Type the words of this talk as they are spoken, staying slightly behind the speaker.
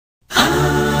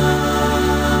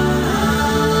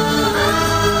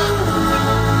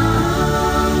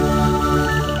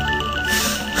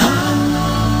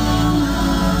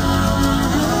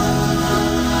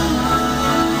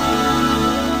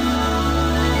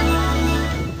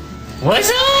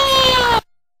What's up?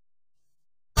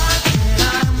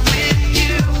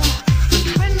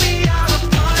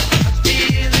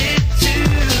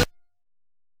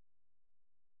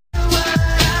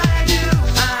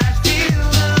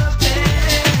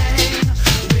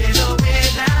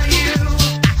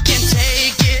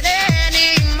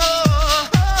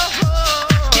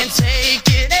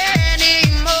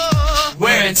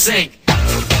 Nsync.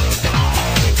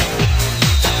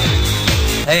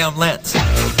 Hey, I'm Lance.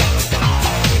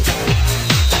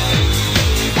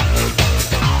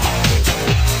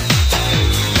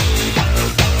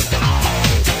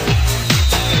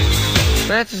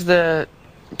 Lance is the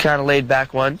kind of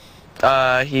laid-back one.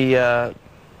 He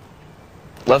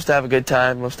loves to have a good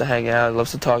time, loves to hang out,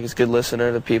 loves to talk. He's a good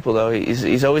listener to people, though.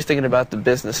 He's always thinking about the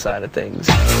business side of things.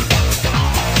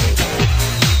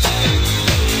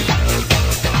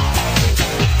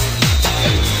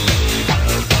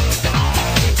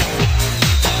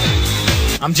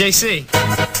 I'm JC.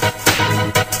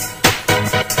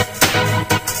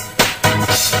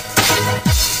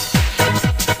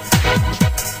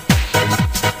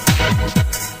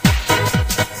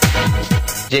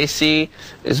 JC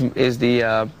is the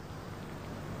I'd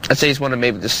say he's one of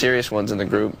maybe the serious ones in the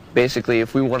group. Basically,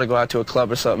 if we want to go out to a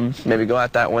club or something, maybe go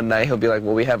out that one night, he'll be like,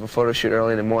 well, we have a photo shoot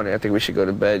early in the morning. I think we should go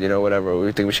to bed, you know, whatever.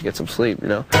 We think we should get some sleep, you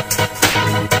know.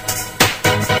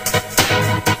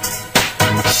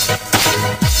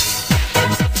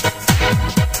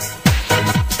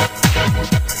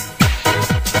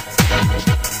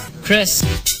 Chris.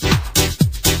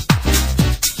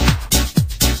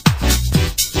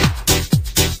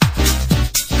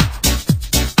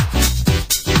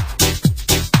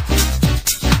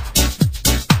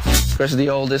 Chris is the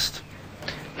oldest.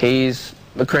 He's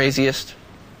the craziest.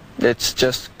 It's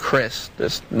just Chris.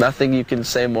 There's nothing you can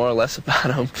say more or less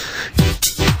about him.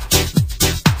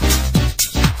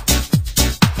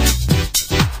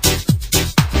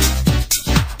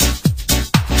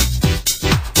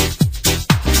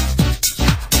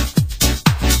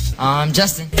 I'm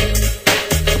Justin.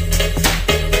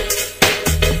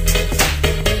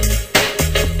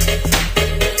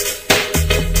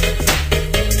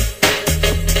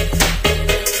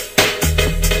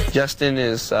 Justin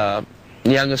is the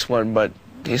youngest one, but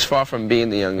he's far from being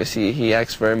the youngest. He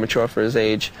acts very mature for his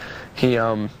age. He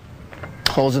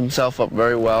holds himself up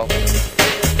very well.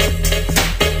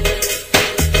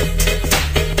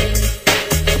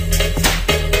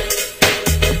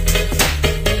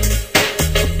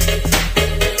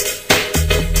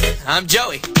 I'm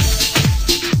Joey.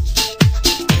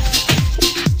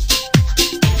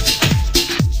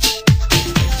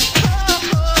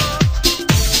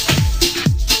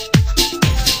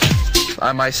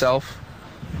 I myself,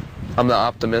 I'm the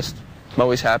optimist. I'm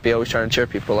always happy, always trying to cheer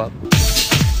people up.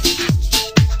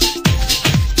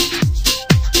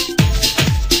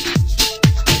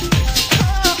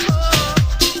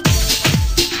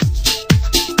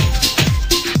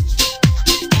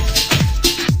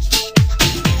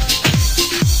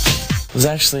 It was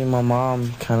actually my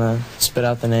mom kind of spit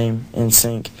out the name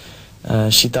Nsync.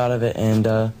 She thought of it, and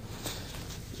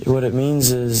what it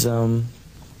means is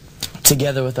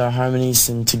together with our harmonies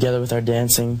and together with our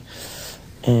dancing.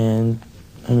 And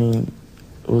I mean,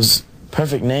 it was a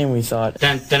perfect name, we thought.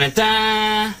 Dun, dun, dun,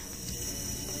 dun.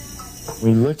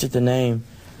 We looked at the name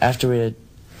after we had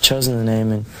chosen the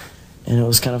name, and it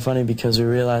was kind of funny because we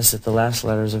realized that the last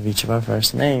letters of each of our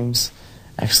first names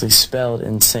actually spelled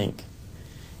in sync.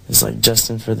 It's like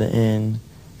Justin for the N,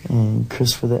 and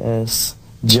Chris for the S,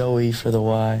 Joey for the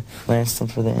Y, Lanston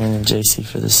for the N, and JC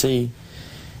for the C.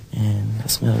 And that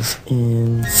smells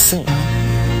in sync.